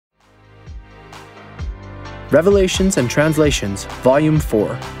Revelations and Translations, Volume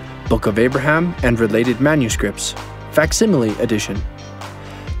 4, Book of Abraham and Related Manuscripts, Facsimile Edition.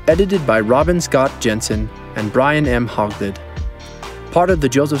 Edited by Robin Scott Jensen and Brian M. Hoglid. Part of the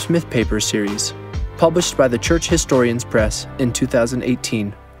Joseph Smith Papers series, published by the Church Historians Press in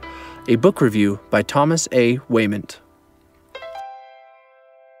 2018. A book review by Thomas A. Waymont.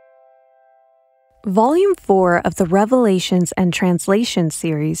 Volume 4 of the Revelations and Translations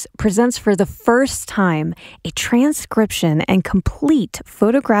series presents for the first time a transcription and complete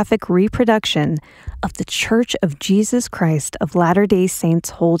photographic reproduction of the Church of Jesus Christ of Latter-day Saints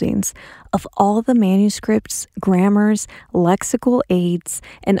holdings of all the manuscripts, grammars, lexical aids,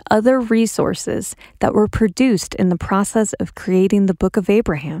 and other resources that were produced in the process of creating the Book of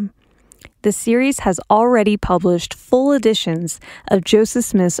Abraham. The series has already published full editions of Joseph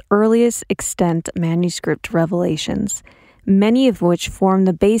Smith's earliest extant manuscript Revelations, many of which form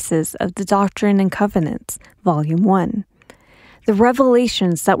the basis of the Doctrine and Covenants, Volume 1. The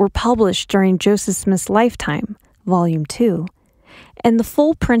Revelations that were published during Joseph Smith's lifetime, Volume 2. And the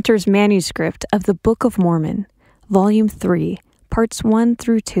full printer's manuscript of the Book of Mormon, Volume 3, Parts 1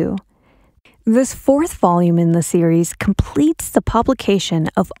 through 2. This fourth volume in the series completes the publication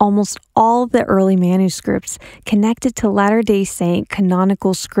of almost all the early manuscripts connected to Latter-day Saint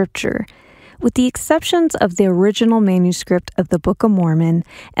canonical scripture, with the exceptions of the original manuscript of the Book of Mormon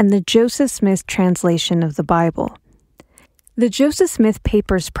and the Joseph Smith translation of the Bible. The Joseph Smith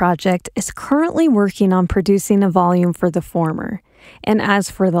Papers Project is currently working on producing a volume for the former, and as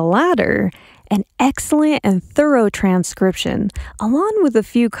for the latter, an excellent and thorough transcription, along with a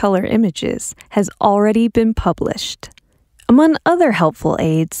few color images, has already been published. Among other helpful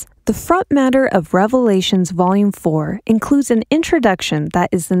aids, the front matter of Revelations Volume 4 includes an introduction that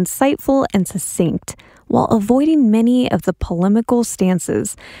is insightful and succinct, while avoiding many of the polemical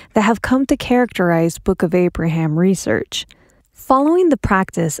stances that have come to characterize Book of Abraham research. Following the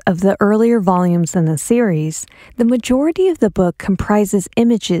practice of the earlier volumes in the series, the majority of the book comprises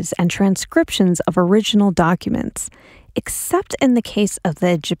images and transcriptions of original documents, except in the case of the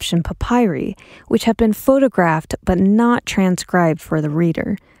Egyptian papyri, which have been photographed but not transcribed for the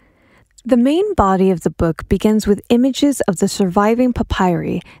reader. The main body of the book begins with images of the surviving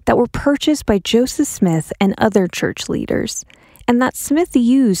papyri that were purchased by Joseph Smith and other church leaders, and that Smith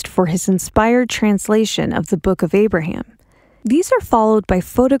used for his inspired translation of the Book of Abraham. These are followed by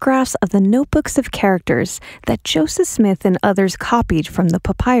photographs of the notebooks of characters that Joseph Smith and others copied from the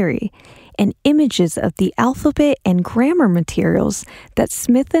papyri, and images of the alphabet and grammar materials that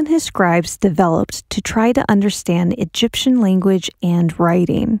Smith and his scribes developed to try to understand Egyptian language and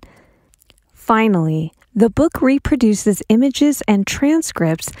writing. Finally, the book reproduces images and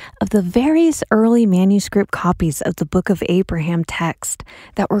transcripts of the various early manuscript copies of the Book of Abraham text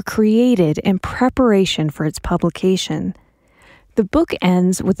that were created in preparation for its publication. The book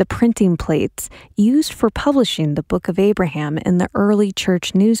ends with the printing plates used for publishing the Book of Abraham in the early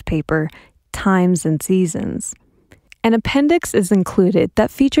church newspaper, Times and Seasons. An appendix is included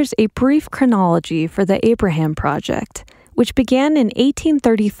that features a brief chronology for the Abraham Project, which began in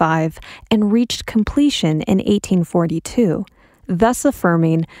 1835 and reached completion in 1842, thus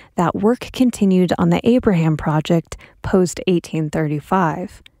affirming that work continued on the Abraham Project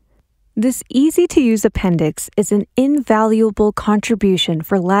post-1835. This easy-to-use appendix is an invaluable contribution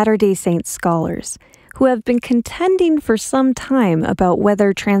for Latter-day Saint scholars, who have been contending for some time about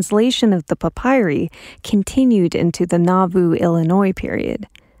whether translation of the papyri continued into the Nauvoo, Illinois period.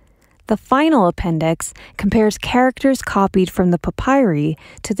 The final appendix compares characters copied from the papyri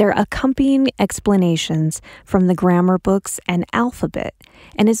to their accompanying explanations from the grammar books and alphabet,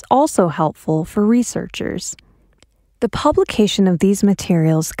 and is also helpful for researchers. The publication of these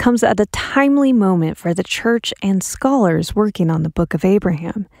materials comes at a timely moment for the church and scholars working on the Book of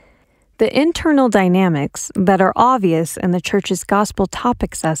Abraham. The internal dynamics that are obvious in the church's Gospel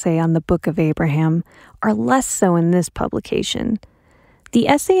Topics essay on the Book of Abraham are less so in this publication. The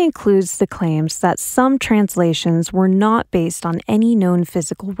essay includes the claims that some translations were not based on any known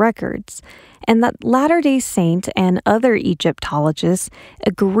physical records, and that Latter-day Saint and other Egyptologists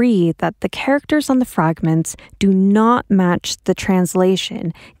agree that the characters on the fragments do not match the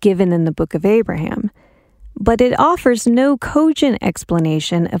translation given in the Book of Abraham. But it offers no cogent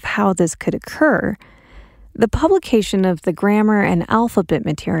explanation of how this could occur. The publication of the grammar and alphabet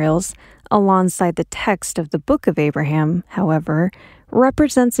materials, alongside the text of the Book of Abraham, however,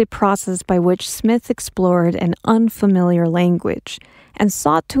 represents a process by which Smith explored an unfamiliar language and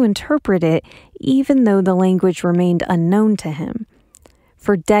sought to interpret it even though the language remained unknown to him.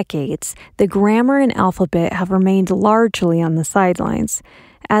 For decades, the grammar and alphabet have remained largely on the sidelines,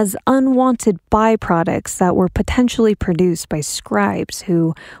 as unwanted byproducts that were potentially produced by scribes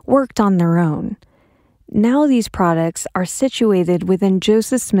who worked on their own. Now these products are situated within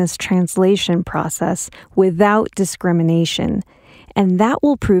Joseph Smith's translation process without discrimination, and that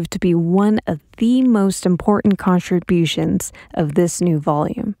will prove to be one of the most important contributions of this new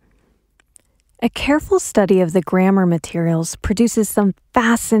volume. A careful study of the grammar materials produces some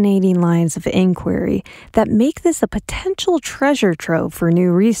fascinating lines of inquiry that make this a potential treasure trove for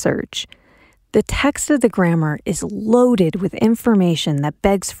new research. The text of the grammar is loaded with information that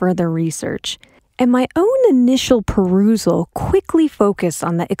begs further research, and my own initial perusal quickly focused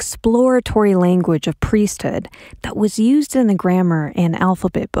on the exploratory language of priesthood that was used in the grammar and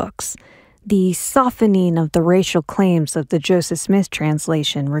alphabet books, the softening of the racial claims of the Joseph Smith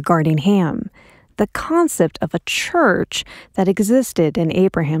translation regarding Ham, the concept of a church that existed in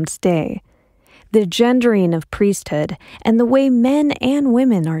Abraham's day, the gendering of priesthood and the way men and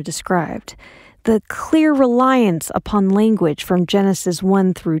women are described, the clear reliance upon language from Genesis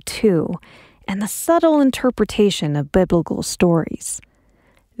 1 through 2, and the subtle interpretation of biblical stories.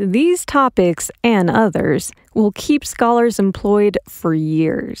 These topics and others will keep scholars employed for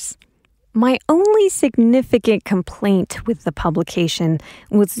years. My only significant complaint with the publication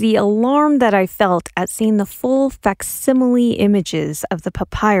was the alarm that I felt at seeing the full facsimile images of the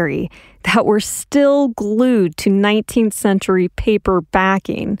papyri that were still glued to 19th century paper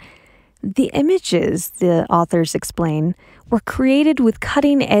backing. The images, the authors explain, were created with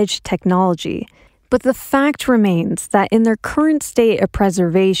cutting-edge technology, but the fact remains that in their current state of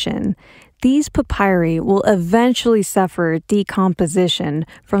preservation, these papyri will eventually suffer decomposition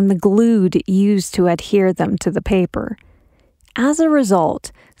from the glue used to adhere them to the paper. As a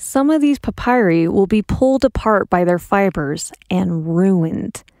result, some of these papyri will be pulled apart by their fibers and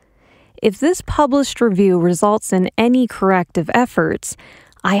ruined. If this published review results in any corrective efforts,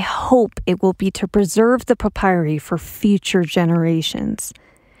 I hope it will be to preserve the papyri for future generations.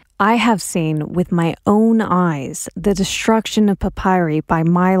 I have seen with my own eyes the destruction of papyri by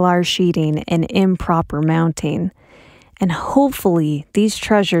mylar sheeting and improper mounting, and hopefully these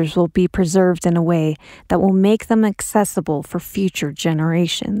treasures will be preserved in a way that will make them accessible for future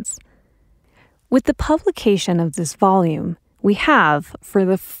generations. With the publication of this volume, we have, for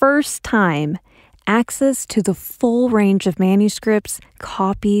the first time, access to the full range of manuscripts,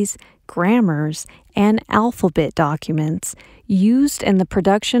 copies, grammars, and alphabet documents used in the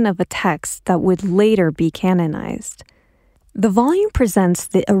production of a text that would later be canonized. The volume presents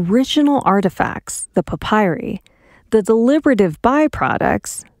the original artifacts, the papyri, the deliberative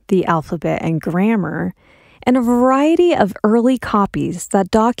byproducts, the alphabet and grammar, and a variety of early copies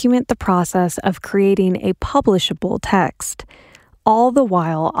that document the process of creating a publishable text, all the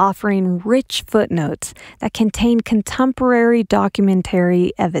while offering rich footnotes that contain contemporary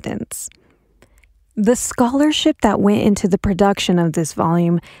documentary evidence. The scholarship that went into the production of this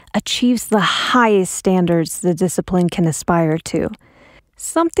volume achieves the highest standards the discipline can aspire to,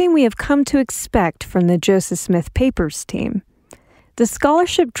 something we have come to expect from the Joseph Smith Papers team. The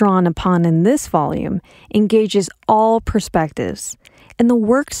scholarship drawn upon in this volume engages all perspectives, and the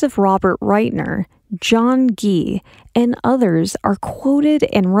works of Robert Reitner, John Gee, and others are quoted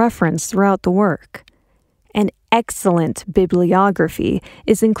and referenced throughout the work. An excellent bibliography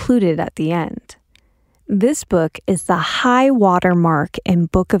is included at the end. This book is the high water mark in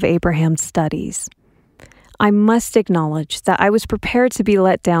Book of Abraham studies. I must acknowledge that I was prepared to be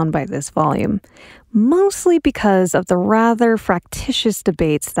let down by this volume, mostly because of the rather fractious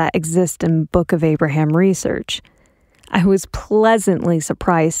debates that exist in Book of Abraham research. I was pleasantly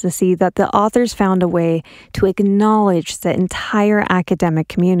surprised to see that the authors found a way to acknowledge the entire academic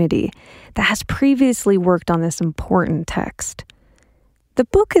community that has previously worked on this important text. The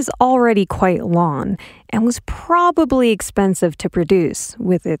book is already quite long and was probably expensive to produce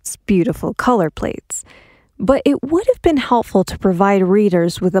with its beautiful color plates, but it would have been helpful to provide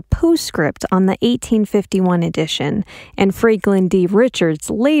readers with a postscript on the 1851 edition and Franklin D. Richards'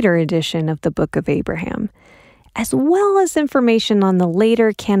 later edition of the Book of Abraham, as well as information on the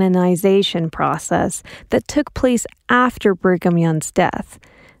later canonization process that took place after Brigham Young's death,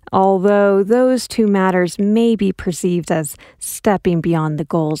 although those two matters may be perceived as stepping beyond the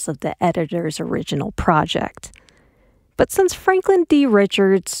goals of the editor's original project. But since Franklin D.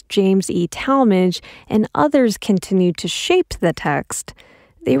 Richards, James E. Talmage, and others continued to shape the text,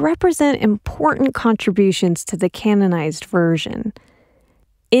 they represent important contributions to the canonized version.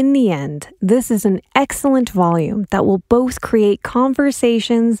 In the end, this is an excellent volume that will both create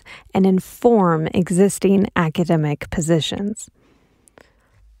conversations and inform existing academic positions.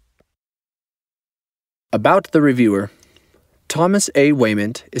 About the reviewer. Thomas A.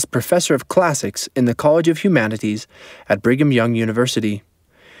 Waymont is Professor of Classics in the College of Humanities at Brigham Young University.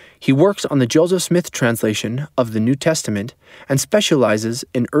 He works on the Joseph Smith translation of the New Testament and specializes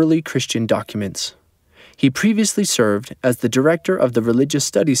in early Christian documents. He previously served as the director of the Religious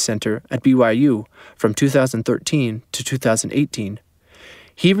Studies Center at BYU from 2013 to 2018.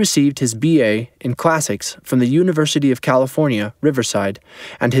 He received his BA in Classics from the University of California, Riverside,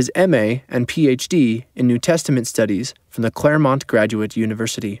 and his MA and PhD in New Testament Studies from the Claremont Graduate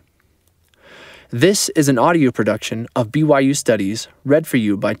University. This is an audio production of BYU Studies, read for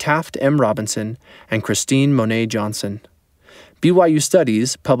you by Taft M. Robinson and Christine Monet Johnson. BYU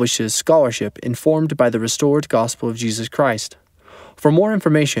Studies publishes scholarship informed by the restored gospel of Jesus Christ. For more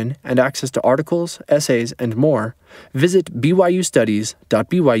information and access to articles, essays, and more, visit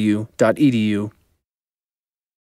byustudies.byu.edu.